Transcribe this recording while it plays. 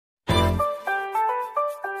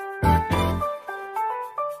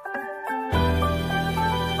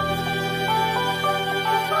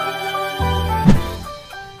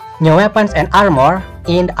New weapons and armor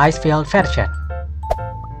in the Icefield version.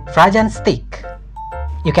 Fragile Stick.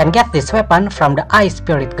 You can get this weapon from the Ice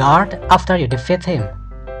Spirit Guard after you defeat him.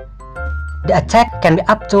 The attack can be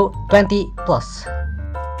up to 20+.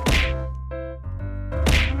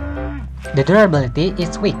 The durability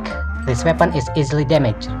is weak. This weapon is easily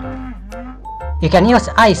damaged. You can use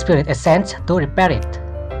Ice Spirit Essence to repair it.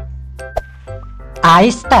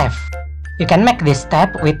 Ice Staff. You can make this staff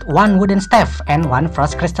with one wooden staff and one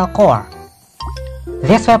frost crystal core.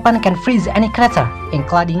 This weapon can freeze any creature,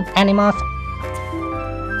 including animals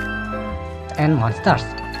and monsters.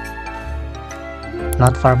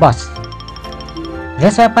 Not for boss.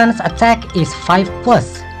 This weapon's attack is 5+,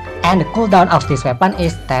 and the cooldown of this weapon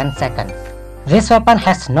is 10 seconds. This weapon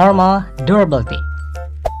has normal durability.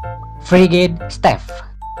 Frigid Staff.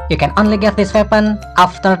 You can only get this weapon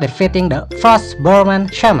after defeating the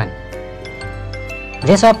Frostborn Shaman.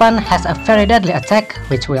 This weapon has a very deadly attack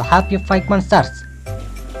which will help you fight monsters,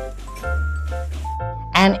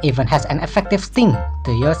 and even has an effective sting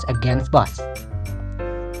to use against boss.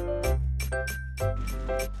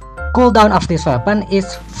 Cooldown of this weapon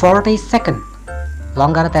is 40 seconds,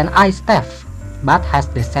 longer than Ice Staff, but has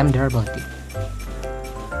the same durability.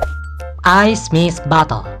 Ice Mist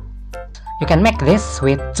Bottle. You can make this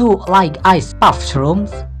with 2 light ice puff shrooms,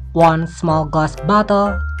 1 small glass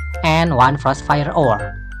bottle, and 1 frostfire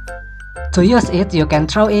ore. To use it, you can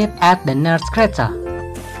throw it at the nearest creature.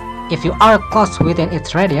 If you are close within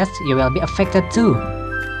its radius, you will be affected too.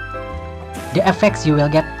 The effects you will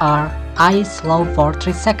get are Ice Slow for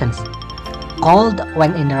 3 seconds, Cold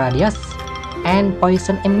when in the radius, and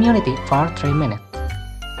Poison Immunity for 3 minutes.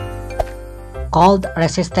 Cold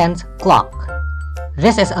Resistance Cloak.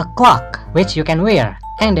 This is a cloak which you can wear,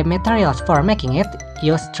 and the materials for making it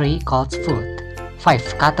use 3 cold food,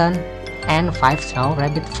 5 cotton, and 5 snow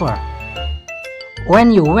rabbit fur.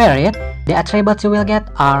 When you wear it, the attributes you will get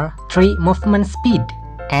are 3 movement speed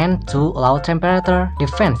and 2 low temperature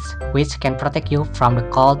defense, which can protect you from the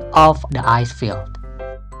cold of the ice field.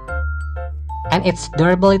 And its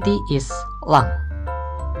durability is long.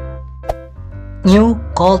 New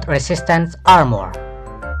Cold Resistance Armor.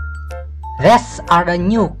 These are the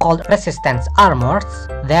new Cold Resistance Armors.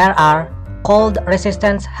 There are Cold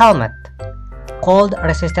Resistance Helmet, Cold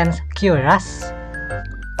Resistance Cuirass,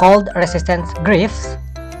 Cold Resistance Greaves,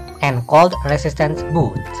 and Cold Resistance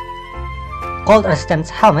Boots. Cold Resistance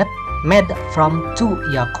Helmet made from 2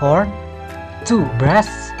 yakorn, 2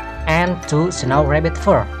 brass, and 2 snow rabbit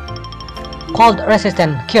fur. Cold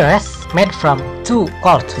Resistant Cuirass made from 2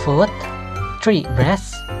 cold foot, 3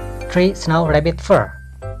 brass, 3 snow rabbit fur.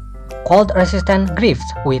 Cold Resistant Greaves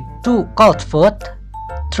with 2 cold foot,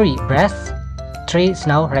 3 brass, 3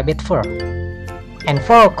 snow rabbit fur. And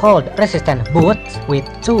 4 cold resistant boots with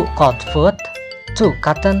 2 cold foot, 2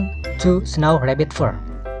 cotton, 2 snow rabbit fur.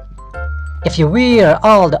 If you wear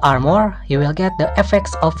all the armor, you will get the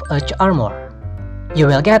effects of Edge Armor. You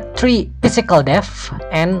will get 3 physical def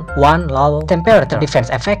and 1 low temperature defense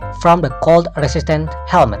effect from the cold resistant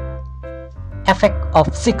helmet. Effect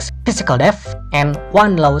of 6 physical def and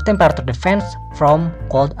 1 low temperature defense from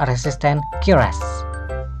cold resistant cuirass.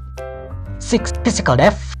 6 physical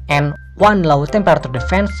def and 1 low temperature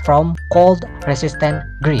defense from cold resistant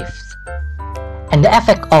greaves. And the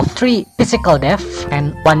effect of 3 physical def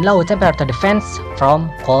and 1 low temperature defense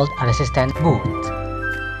from cold resistant boot.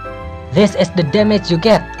 This is the damage you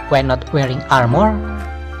get when not wearing armor.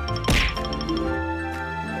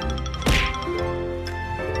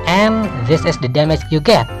 And this is the damage you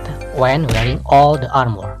get when wearing all the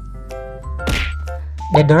armor.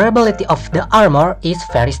 The durability of the armor is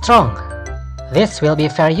very strong. This will be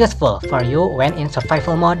very useful for you when in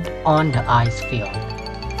survival mode on the ice field.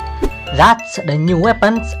 That's the new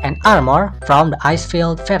weapons and armor from the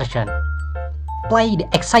Icefield version. Play the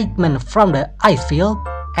excitement from the Icefield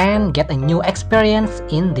and get a new experience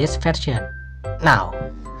in this version. Now,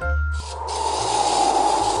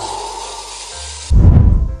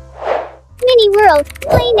 Mini World,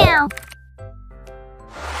 play now!